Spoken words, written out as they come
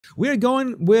We're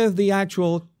going with the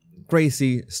actual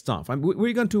crazy stuff.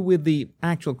 We're going to with the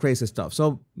actual crazy stuff.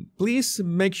 So please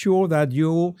make sure that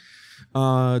you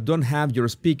don't have your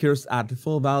speakers at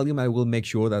full volume. I will make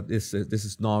sure that this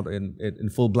is not in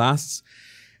full blasts.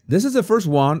 This is the first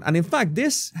one, and in fact,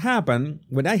 this happened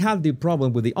when I had the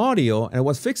problem with the audio and I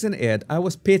was fixing it. I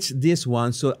was pitched this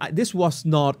one, so this was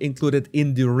not included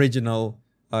in the original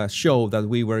show that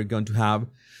we were going to have.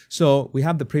 So we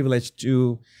have the privilege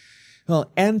to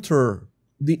enter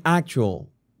the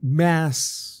actual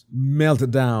mass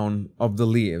meltdown of the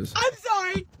leaves. I'm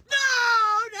sorry. No.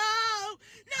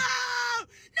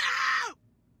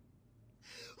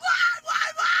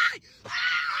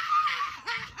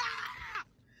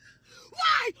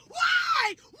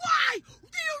 Why? Why?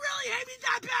 Do you really hate me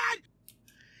that bad?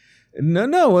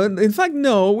 No. In fact,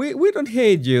 no. We don't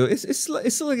hate you. It's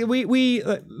like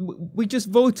we just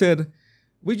voted.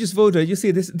 We just voted. You see,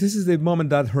 this is the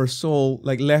moment that her soul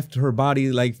like left her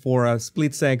body like for a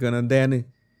split second, and then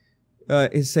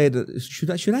it said,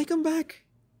 "Should I come back?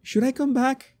 Should I come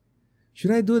back?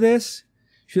 Should I do this?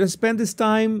 Should I spend this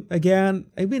time again?"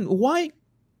 I mean, why?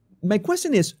 My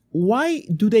question is, why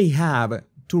do they have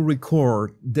to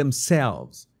record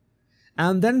themselves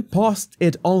and then post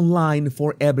it online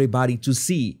for everybody to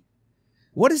see?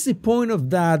 What is the point of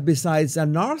that besides a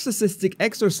narcissistic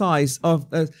exercise of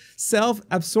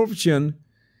self-absorption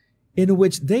in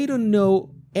which they don't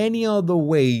know any other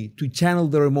way to channel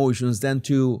their emotions than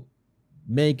to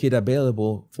make it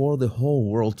available for the whole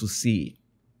world to see?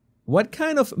 What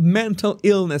kind of mental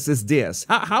illness is this?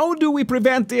 How do we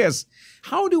prevent this?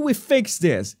 How do we fix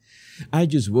this? I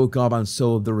just woke up and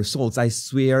saw the results. I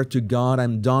swear to God,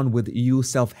 I'm done with you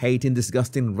self-hating,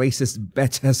 disgusting, racist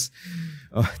bitches.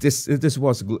 This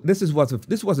was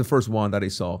the first one that I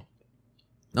saw.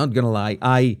 Not gonna lie,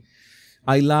 I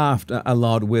laughed a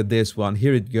lot with this one.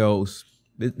 Here it goes.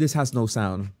 This has no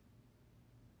sound.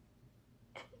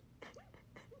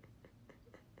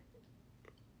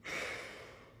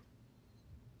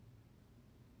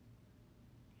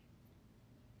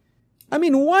 I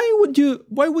mean, why would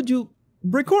you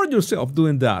record yourself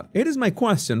doing that? It is my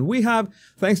question. We have,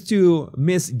 thanks to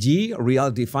Miss G,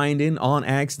 Reality Finding on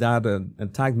X, that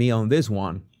tagged me on this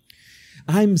one.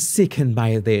 I'm sickened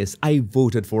by this. I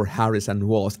voted for Harris and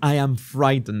Walz. I am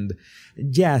frightened.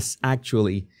 Yes,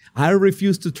 actually. I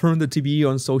refuse to turn the TV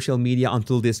on social media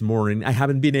until this morning. I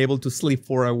haven't been able to sleep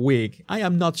for a week. I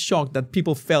am not shocked that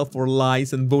people fell for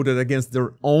lies and voted against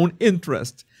their own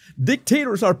interest.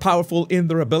 Dictators are powerful in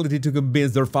their ability to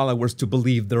convince their followers to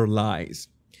believe their lies.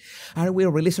 Are we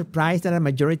really surprised that a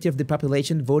majority of the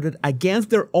population voted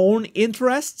against their own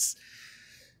interests?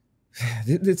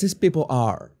 These people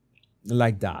are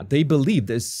like that. They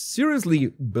seriously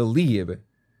believe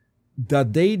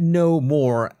that they know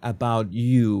more about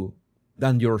you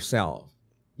than yourself.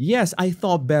 Yes, I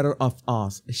thought better of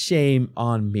us. Shame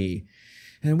on me.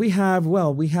 And we have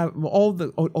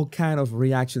all kind of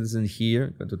reactions in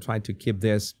here. Going to try to keep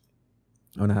this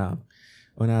on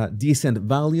a decent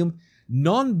volume.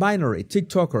 Non-binary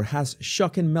TikToker has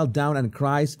shocking meltdown and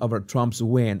cries over Trump's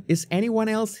win. Is anyone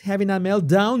else having a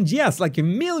meltdown? Yes, like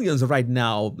millions right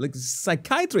now. Like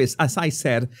psychiatrists, as I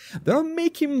said, they're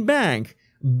making bank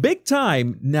big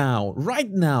time now, right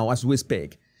now as we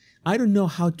speak. I don't know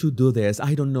how to do this.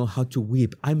 I don't know how to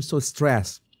weep. I'm so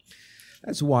stressed.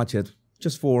 Let's watch it.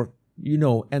 Just for,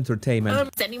 entertainment.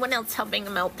 Is anyone else having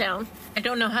a meltdown? I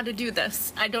don't know how to do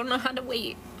this. I don't know how to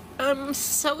wait. I'm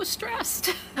so stressed.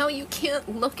 How you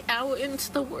can't look out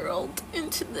into the world,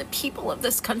 into the people of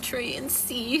this country and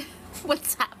see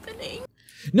what's happening.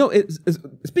 No,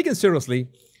 speaking seriously,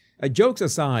 jokes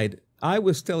aside, I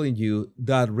was telling you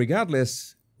that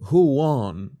regardless who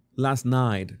won last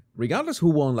night,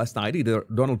 either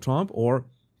Donald Trump or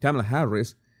Kamala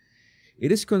Harris,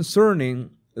 it is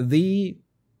concerning the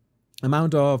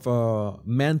amount of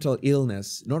mental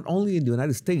illness, not only in the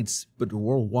United States, but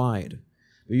worldwide.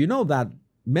 You know that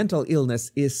mental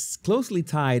illness is closely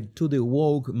tied to the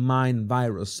woke mind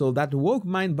virus. So that woke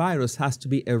mind virus has to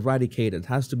be eradicated,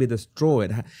 has to be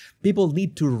destroyed. People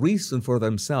need to reason for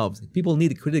themselves. People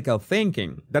need critical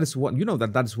thinking. That is what,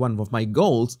 that is one of my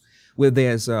goals with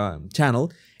this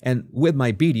channel and with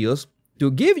my videos,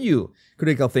 to give you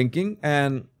critical thinking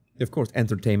and, of course,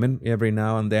 entertainment every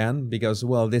now and then, because,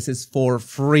 well, this is for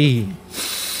free.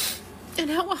 And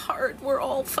how hard we're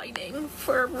all fighting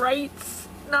for rights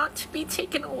not to be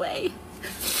taken away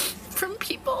from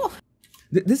people.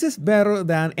 This is better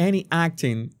than any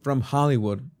acting from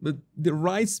Hollywood. The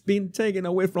rights being taken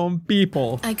away from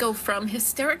people. I go from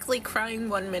hysterically crying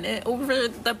 1 minute over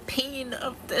the pain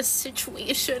of this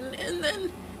situation, and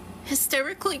then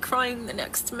hysterically crying the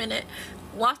next minute,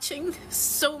 watching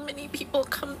so many people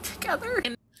come together.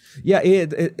 And yeah,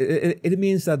 it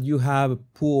means that you have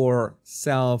poor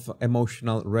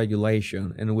self-emotional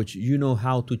regulation in which you know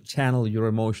how to channel your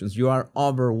emotions. You are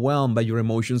overwhelmed by your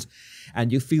emotions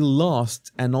and you feel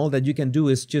lost, and all that you can do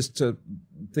is just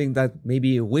think that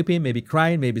maybe weeping, maybe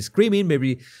crying, maybe screaming,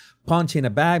 maybe punching a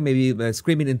bag, maybe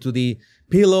screaming into the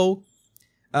pillow.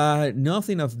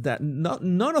 Nothing of that,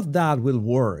 none of that will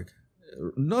work.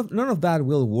 None of that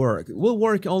will work. It will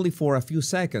work only for a few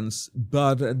seconds,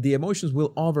 but the emotions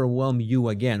will overwhelm you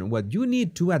again. What you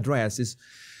need to address is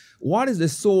what is the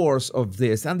source of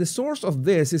this? And the source of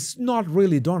this is not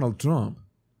really Donald Trump.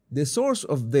 The source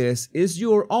of this is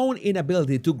your own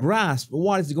inability to grasp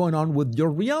what is going on with your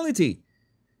reality.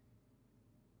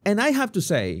 And I have to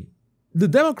say, the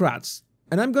Democrats,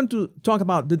 and I'm going to talk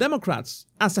about the Democrats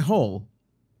as a whole,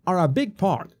 are a big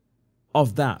part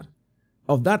of that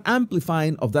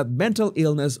amplifying, of that mental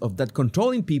illness, of that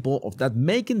controlling people, of that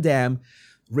making them,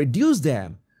 reduce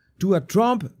them to a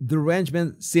Trump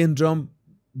derangement syndrome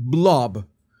blob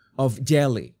of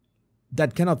jelly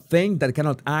that cannot think, that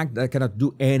cannot act, that cannot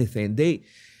do anything.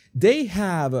 They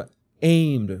have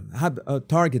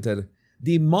targeted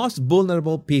the most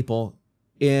vulnerable people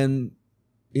in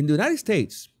the United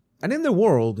States and in the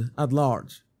world at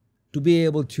large to be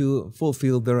able to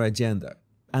fulfill their agenda.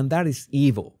 And that is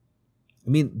evil. I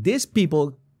mean, these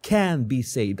people can be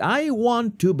saved. I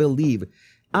want to believe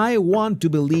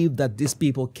that these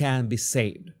people can be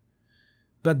saved.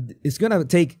 But it's going to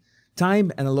take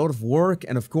time and a lot of work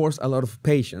and, of course, a lot of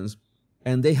patience.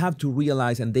 And they have to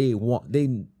realize, and they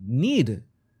need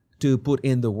to put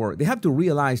in the work. They have to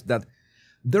realize that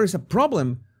there is a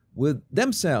problem with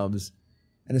themselves.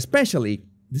 And especially,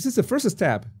 this is the first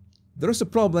step, there is a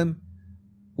problem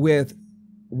with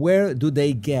where do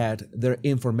they get their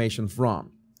information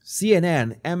from.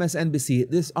 CNN, MSNBC,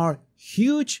 these are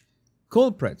huge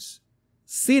culprits,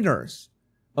 sinners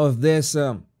of this.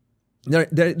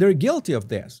 They're guilty of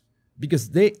this because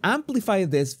they amplify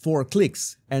this for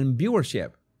clicks and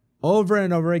viewership over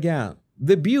and over again.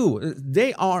 The View,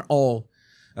 they are all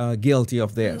guilty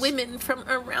of this. Women from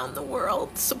around the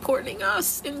world supporting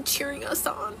us and cheering us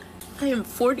on. I am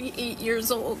 48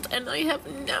 years old and I have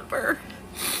never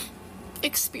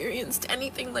experienced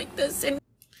anything like this. And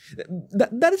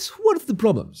that is one of the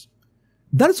problems.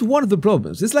 That is one of the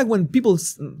problems. It's like when people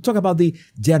talk about the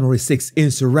January 6th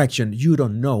insurrection. You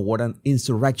don't know what an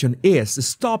insurrection is.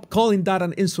 Stop calling that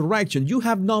an insurrection. You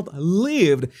have not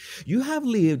lived. You have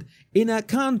lived in a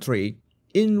country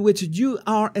in which you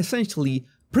are essentially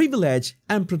privileged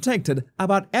and protected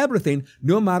about everything,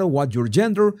 no matter what your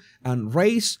gender and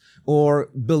race or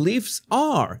beliefs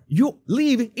are. You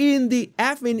live in the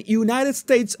effing United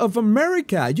States of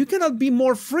America. You cannot be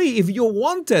more free if you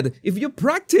wanted, if you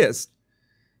practiced.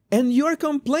 And you're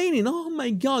complaining, oh my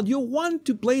God, you want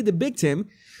to play the victim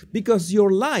because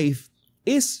your life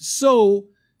is so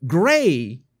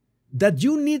gray that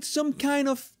you need some kind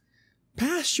of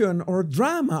passion or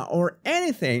drama or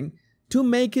anything to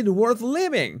make it worth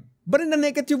living, but in a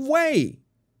negative way.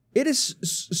 It is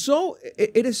so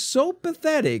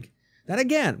pathetic that,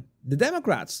 again, the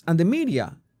Democrats and the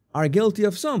media are guilty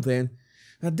of something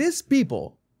that these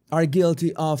people are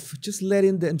guilty of just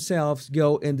letting themselves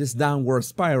go in this downward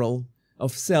spiral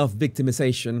of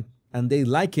self-victimization, and they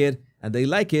like it, and they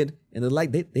like it, and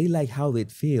they like how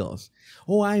it feels.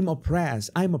 Oh, I'm oppressed.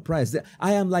 I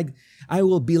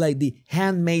will be like the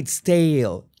Handmaid's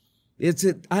Tale.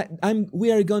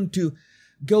 We are going to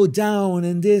go down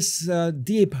in this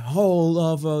deep hole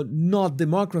of not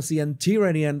democracy and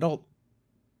tyranny and all.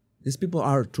 These people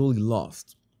are truly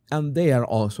lost, and they are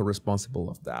also responsible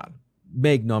of that.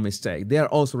 Make no mistake, they are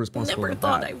also responsible. Never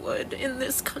thought I would in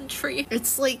this country.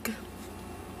 It's like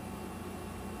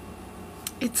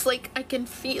I can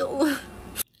feel.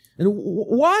 And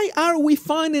why are we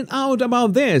finding out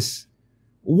about this?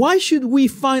 Why should we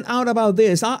find out about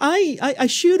this? I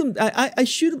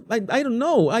don't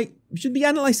know. I should be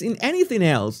analyzing anything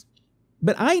else.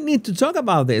 But I need to talk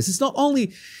about this. It's not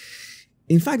only,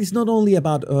 in fact, it's not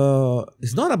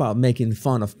about making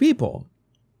fun of people.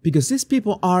 Because these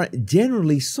people are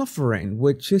generally suffering,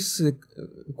 which is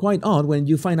quite odd when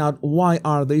you find out why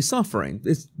are they suffering.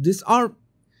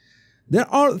 There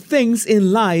are things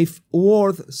in life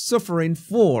worth suffering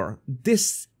for.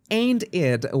 This ain't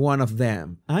it one of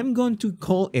them. I'm going to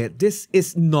call it, this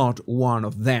is not one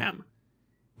of them.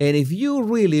 And if you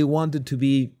really wanted to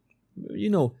be,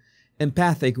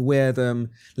 empathic with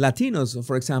Latinos,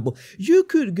 for example, you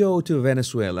could go to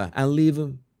Venezuela and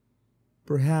live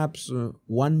perhaps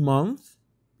 1 month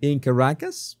in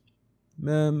Caracas,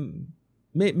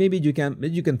 maybe you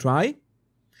can try.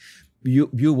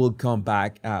 You will come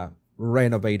back a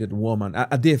renovated woman,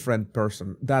 a different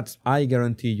person. I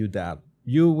guarantee you that.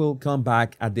 You will come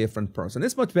back a different person.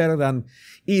 It's much better than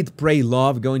eat, pray,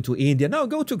 love, going to India. No,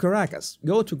 go to Caracas.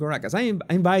 Go to Caracas. I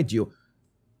invite you.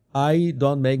 I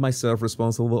don't make myself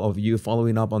responsible of you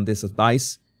following up on this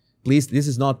advice. Please, this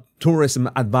is not tourism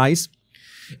advice.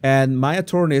 And my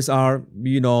attorneys are,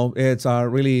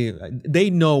 really, they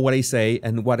know what I say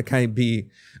and what can be,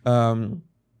 what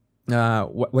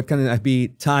can I be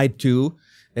tied to.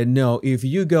 And no, if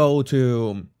you go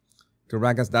to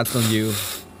Caracas, that's on you.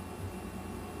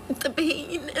 The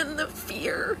pain and the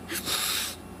fear.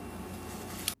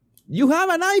 You have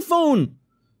an iPhone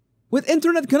with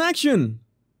internet connection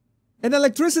and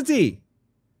electricity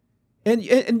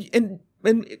and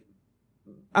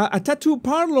a tattoo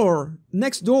parlor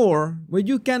next door where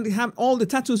you can have all the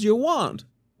tattoos you want.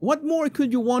 What more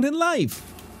could you want in life?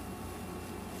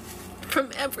 From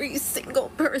every single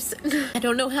person. I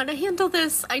don't know how to handle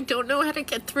this. I don't know how to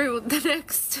get through the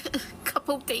next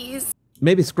couple days.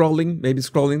 Maybe scrolling.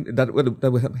 That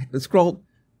would have, scroll.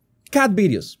 Cat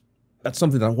videos. That's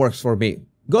something that works for me.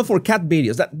 Go for cat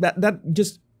videos. That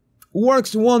just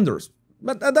works wonders.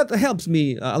 But that helps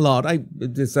me a lot. I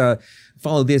just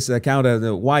follow this account of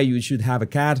why you should have a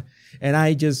cat, and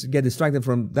I just get distracted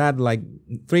from that like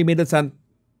 3 minutes, and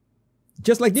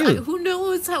just like you. Who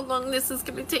knows how long this is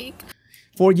going to take?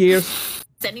 4 years.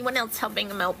 Is anyone else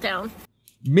having a meltdown?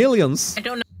 Millions. I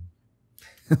don't know.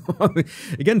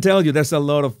 I can tell you there's a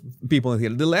lot of people here.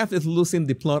 The left is losing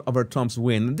the plot over Trump's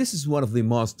win. This is one of the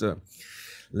most,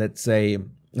 let's say,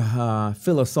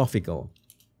 philosophical.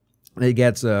 It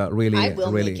gets really... I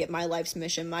will make it my life's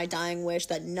mission, my dying wish,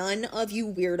 that none of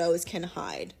you weirdos can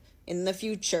hide in the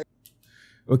future.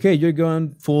 Okay, you're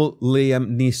going full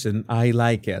Liam Neeson. I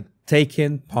like it.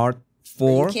 Taken part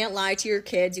 4. You can't lie to your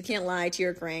kids. You can't lie to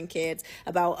your grandkids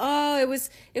about, oh, it was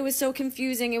so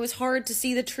confusing. It was hard to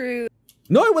see the truth.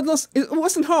 No, it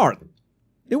wasn't hard.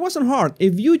 It wasn't hard.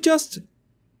 If you just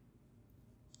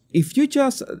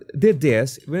did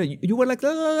this, you were like,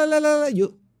 la, la, la, la, la,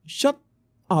 you shut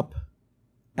up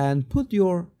and put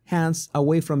your hands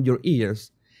away from your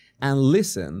ears and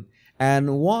listen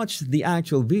and watch the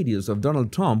actual videos of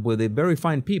Donald Trump with the very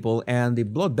fine people and the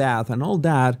bloodbath and all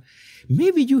that,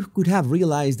 maybe you could have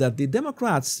realized that the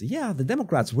Democrats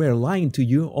were lying to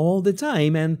you all the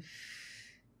time, and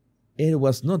it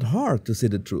was not hard to see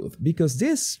the truth, because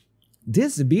these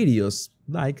videos,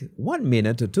 like 1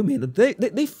 minute or 2 minutes,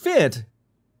 they fit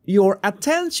your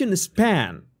attention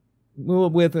span.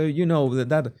 With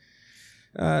that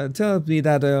tells me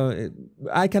that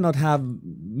I cannot have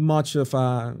much of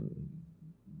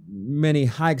many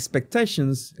high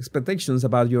expectations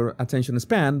about your attention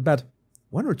span, but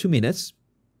 1 or 2 minutes,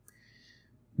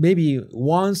 maybe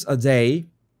once a day,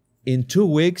 in 2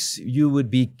 weeks, you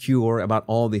would be cured about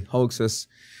all the hoaxes.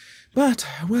 But,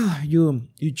 well, you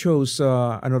chose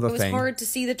another thing. It was hard to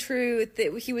see the truth.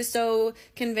 He was so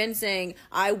convincing.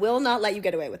 I will not let you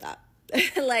get away with that.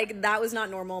 Like, that was not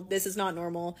normal. This is not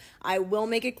normal. I will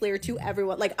make it clear to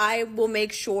everyone. Like, I will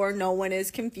make sure no one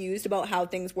is confused about how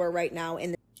things were right now.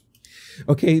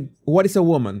 Okay, what is a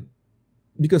woman?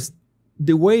 Because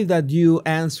the way that you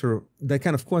answer that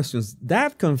kind of questions,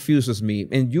 that confuses me.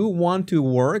 And you want to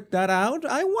work that out?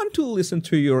 I want to listen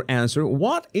to your answer.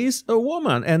 What is a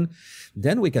woman? And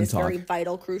then we can talk. Very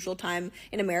vital, crucial time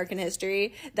in American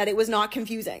history, that it was not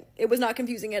confusing. It was not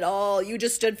confusing at all. You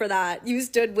just stood for that. You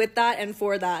stood with that and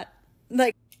for that.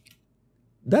 Like,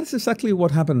 that's exactly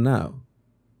what happened now.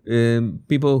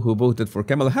 People who voted for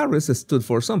Kamala Harris stood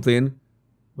for something,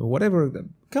 whatever.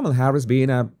 Kamala Harris being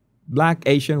a Black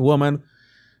Asian woman,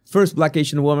 first Black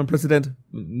Asian woman president,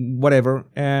 whatever.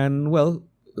 And, well,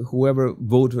 whoever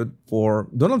voted for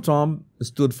Donald Trump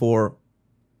stood for,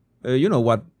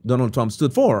 what Donald Trump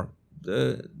stood for.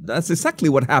 That's exactly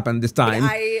what happened this time.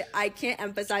 I can't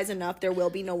emphasize enough, there will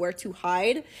be nowhere to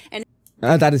hide. And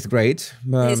that is great.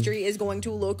 History is going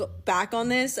to look back on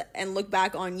this and look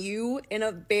back on you in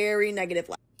a very negative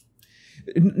light.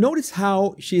 Notice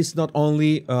how she's not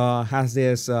only has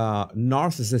this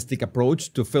narcissistic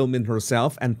approach to filming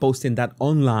herself and posting that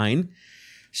online,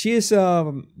 she is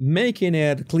making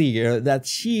it clear that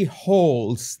she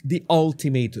holds the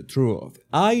ultimate truth.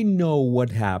 I know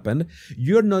what happened.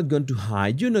 You're not going to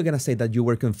hide. You're not going to say that you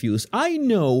were confused. I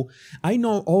know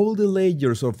all the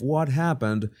layers of what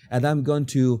happened, and I'm going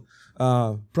to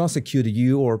prosecute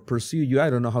you or pursue you. I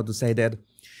don't know how to say that.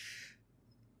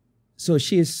 So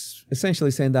she's essentially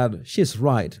saying that she's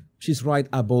right. She's right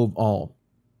above all.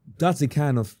 That's the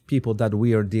kind of people that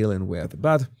we are dealing with.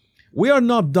 But we are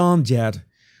not done yet.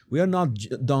 We are not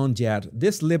done yet.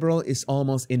 This liberal is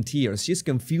almost in tears. She's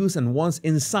confused and wants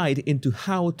insight into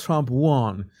how Trump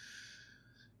won.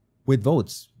 With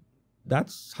votes.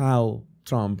 That's how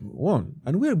Trump won.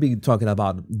 And we'll be talking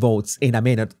about votes in a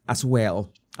minute as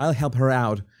well. I'll help her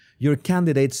out. Your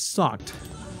candidate sucked.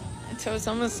 So it's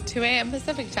almost 2 a.m.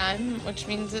 Pacific time, which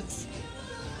means it's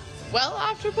well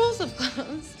after polls have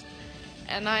closed.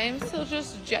 And I am still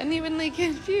just genuinely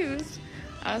confused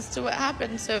as to what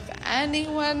happened. So if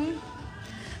anyone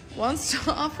wants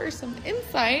to offer some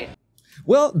insight.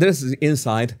 Well, there's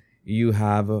insight. You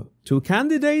have two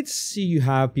candidates. You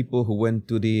have people who went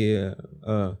to the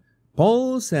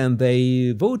polls and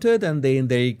they voted and then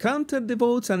they counted the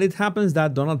votes. And it happens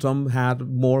that Donald Trump had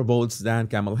more votes than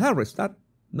Kamala Harris. That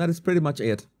is pretty much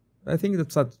it. I think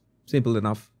that's simple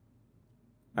enough.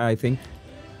 I think.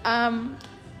 I'm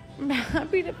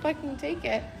happy to fucking take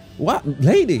it. What,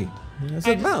 lady?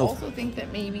 I just also think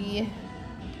that maybe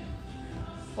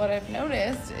what I've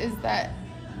noticed is that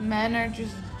men are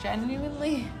just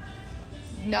genuinely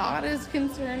not as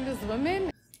concerned as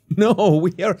women. No,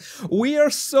 we are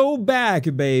so back,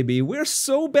 baby. We're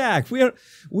so back. We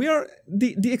are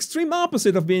the extreme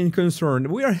opposite of being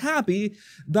concerned. We are happy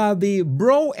that the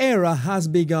bro era has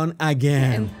begun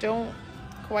again. And don't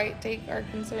quite take our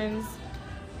concerns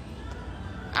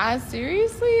as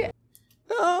seriously.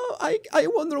 Oh, I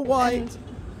wonder why. And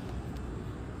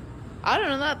I don't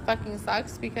know, that fucking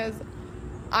sucks because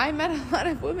I met a lot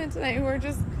of women tonight who are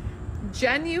just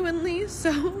genuinely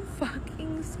so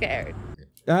fucking scared.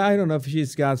 I don't know if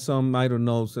she's got some, I don't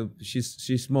know, so she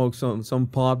smoked some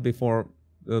pot before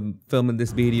filming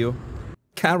this video.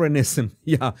 Karenism,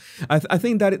 yeah. I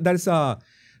think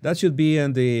that should be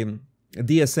in the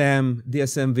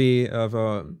DSMV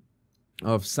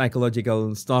of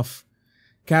psychological stuff.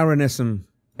 Karenism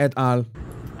et al.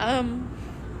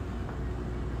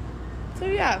 So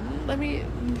yeah, let me.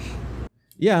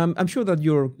 Yeah, I'm sure that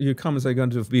your comments are going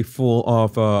to be full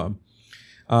of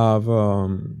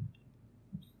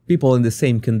people in the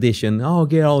same condition. Oh,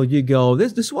 girl, you go.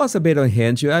 This was a bit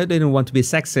unhinged. I didn't want to be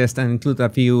sexist and include a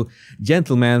few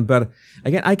gentlemen, but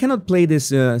again, I cannot play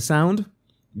this sound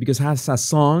because it has a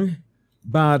song.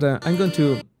 But I'm going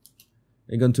to.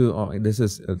 Oh, this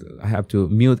is. I have to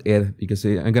mute it because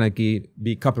I'm gonna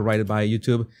be copyrighted by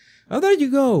YouTube. Oh, there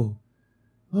you go.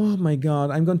 Oh my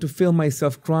God, I'm going to film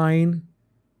myself crying.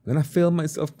 I'm gonna film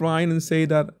myself crying and say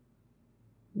that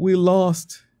we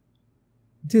lost.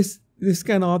 This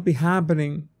cannot be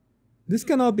happening. This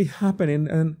cannot be happening.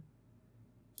 And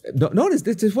notice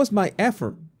this was my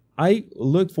effort. I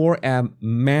looked for a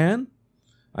man.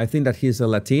 I think that he's a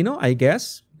Latino. I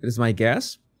guess it is my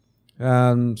guess.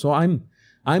 So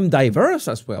I'm diverse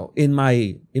as well in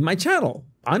my channel.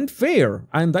 I'm fair.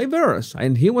 I'm diverse.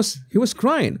 And he was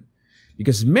crying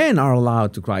because men are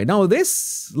allowed to cry. Now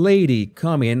this lady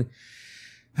coming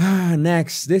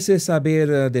next. This is a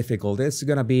bit difficult. It's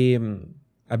gonna be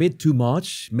a bit too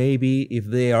much. Maybe if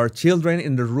there are children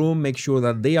in the room, make sure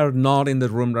that they are not in the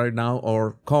room right now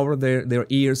or cover their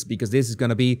ears because this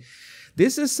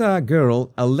is a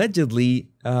girl allegedly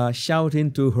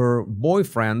shouting to her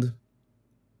boyfriend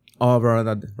over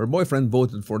that her boyfriend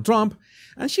voted for Trump,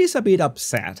 and she's a bit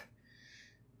upset.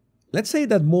 Let's say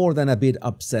that more than a bit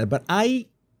upset, but I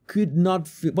could not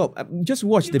feel. Well, just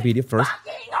watch the video first.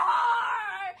 Fucking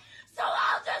whore! So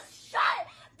I'll just shut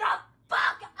the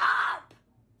fuck up!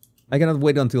 I cannot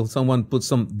wait until someone puts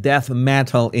some death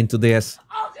metal into this.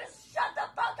 I'll just shut the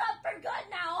fuck up for good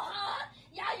now, huh?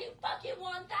 Yeah, you fucking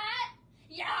want that?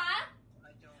 Yeah?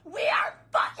 We are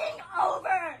fucking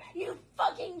over, you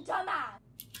fucking dumbass!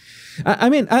 I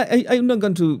mean, I'm not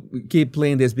going to keep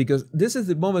playing this because this is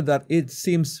the moment that it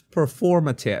seems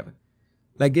performative.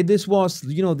 Like this was,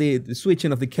 you know, the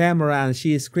switching of the camera and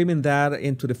she is screaming that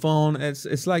into the phone.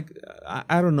 It's like,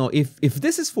 I don't know, if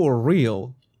this is for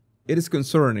real, it is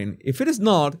concerning. If it is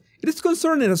not, it is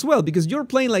concerning as well because you're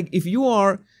playing like if you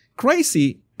are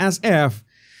crazy as F,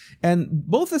 and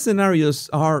both the scenarios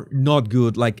are not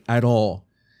good, like at all.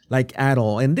 Like at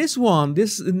all. And this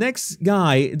next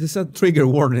guy, this is a trigger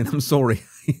warning, I'm sorry.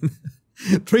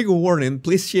 Trigger warning,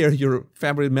 please share your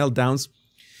favorite meltdowns.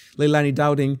 Leilani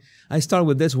doubting. I start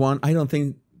with this one. I don't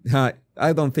think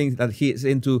that he is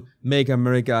into make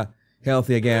America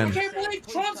healthy again. I can't believe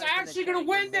Trump's actually gonna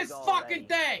win this fucking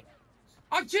thing!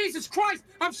 Oh, Jesus Christ!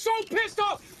 I'm so pissed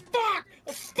off! Fuck!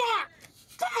 Fuck!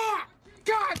 Fuck!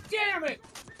 God damn it!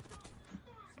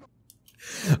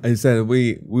 I said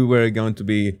we were going to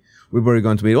be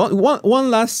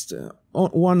one last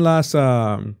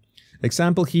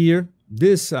example here.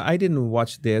 This I didn't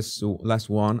watch this last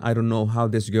one. I don't know how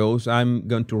this goes. I'm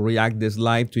going to react this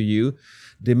live to you.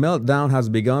 The meltdown has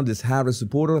begun. This Harris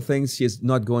supporter thinks she's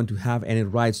not going to have any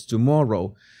rights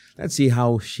tomorrow. Let's see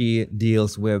how she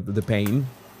deals with the pain.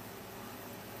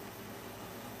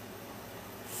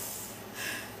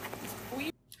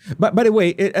 But by the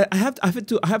way, I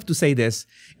have to say this.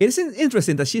 It is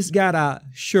interesting that she's got a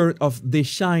shirt of The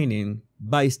Shining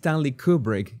by Stanley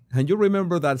Kubrick, and you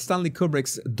remember that Stanley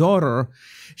Kubrick's daughter,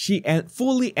 she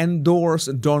fully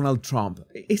endorsed Donald Trump.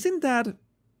 Isn't that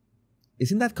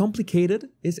complicated?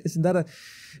 Isn't that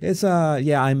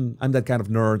yeah, I'm that kind of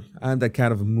nerd. I'm that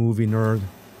kind of movie nerd.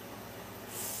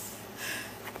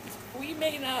 We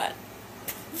may not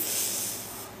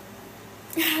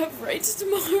have rights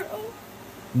tomorrow.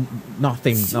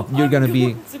 Nothing. So No, you're gonna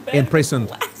be to imprisoned.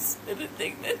 Last little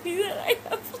thing that I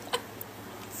have left.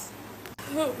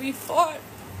 Oh, we fought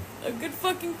a good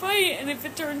fucking fight, and if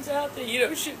it turns out that, you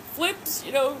know, shit flips,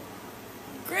 you know,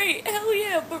 great, hell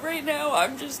yeah. But right now,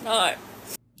 I'm just not.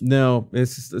 No,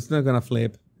 it's not gonna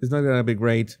flip. It's not gonna be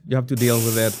great. You have to deal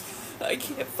with it. I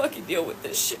can't fucking deal with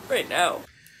this shit right now.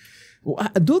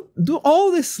 Do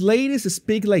all these ladies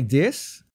speak like this?